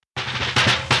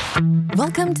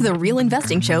Welcome to the Real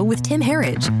Investing Show with Tim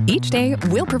Herridge. Each day,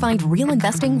 we'll provide real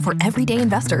investing for everyday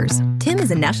investors. Tim is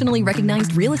a nationally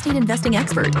recognized real estate investing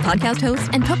expert, podcast host,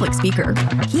 and public speaker.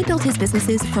 He built his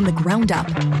businesses from the ground up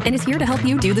and is here to help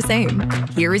you do the same.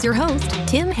 Here is your host,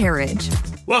 Tim Herridge.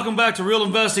 Welcome back to Real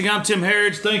Investing. I'm Tim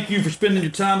Herridge. Thank you for spending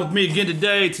your time with me again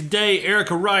today. Today,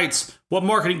 Erica writes, what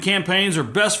marketing campaigns are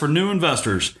best for new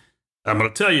investors? I'm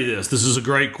going to tell you this. This is a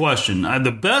great question.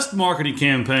 The best marketing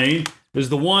campaign is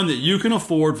the one that you can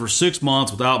afford for 6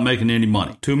 months without making any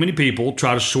money. Too many people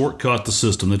try to shortcut the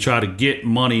system. They try to get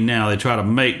money now. They try to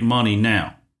make money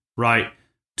now, right?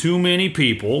 Too many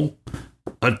people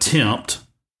attempt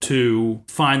to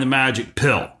find the magic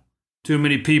pill. Too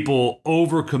many people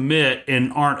overcommit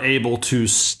and aren't able to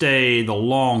stay the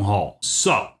long haul.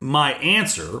 So my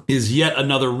answer is yet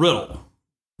another riddle.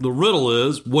 The riddle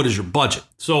is, what is your budget?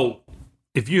 So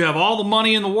if you have all the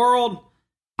money in the world,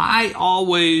 I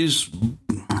always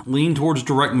lean towards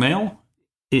direct mail.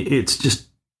 It's just,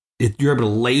 you're able to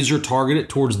laser target it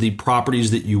towards the properties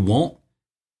that you want.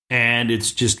 And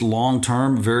it's just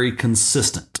long-term, very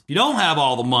consistent. If you don't have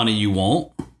all the money you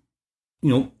want,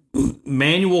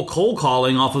 manual cold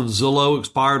calling off of Zillow,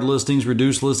 expired listings,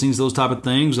 reduced listings, those type of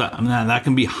things, that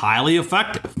can be highly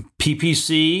effective.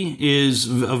 PPC is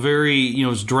a very,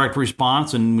 it's direct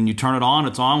response. And when you turn it on,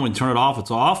 it's on. When you turn it off,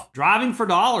 it's off. Driving for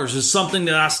dollars is something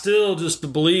that I still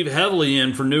just believe heavily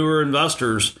in for newer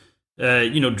investors.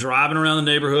 Driving around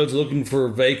the neighborhoods looking for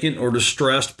vacant or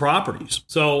distressed properties.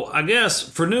 So I guess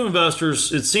for new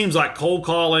investors, it seems like cold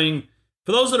calling,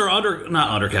 for those that are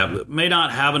not undercapped, may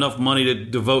not have enough money to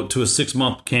devote to a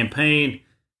 6-month campaign,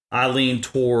 I lean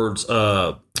towards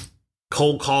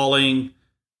cold calling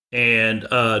and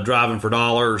driving for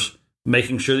dollars,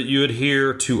 making sure that you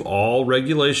adhere to all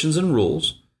regulations and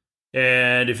rules.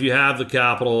 And if you have the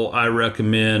capital, I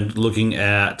recommend looking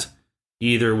at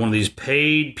either one of these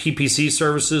paid PPC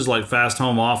services like Fast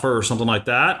Home Offer or something like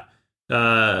that.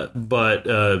 But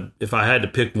if I had to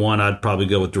pick one, I'd probably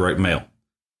go with direct mail.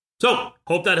 So,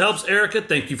 hope that helps, Erica.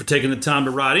 Thank you for taking the time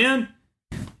to write in.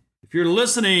 If you're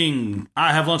listening,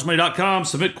 ihavelunchmoney.com.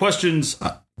 Submit questions.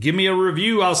 Give me a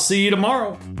review. I'll see you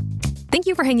tomorrow. Thank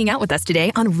you for hanging out with us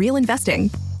today on Real Investing.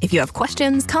 If you have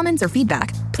questions, comments, or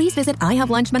feedback, please visit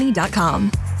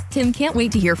ihavelunchmoney.com. Tim can't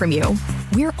wait to hear from you.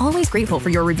 We're always grateful for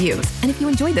your reviews. And if you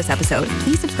enjoyed this episode,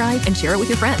 please subscribe and share it with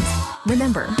your friends.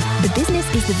 Remember, the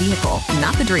business is the vehicle,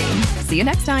 not the dream. See you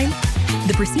next time.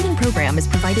 The preceding program is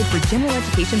provided for general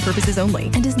education purposes only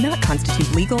and does not constitute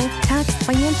legal, tax,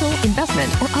 financial, investment,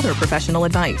 or other professional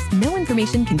advice. No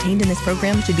information contained in this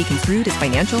program should be construed as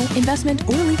financial, investment,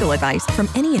 or legal advice from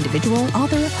any individual,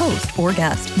 author, host, or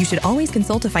guest. You should always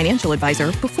consult a financial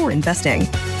advisor before investing.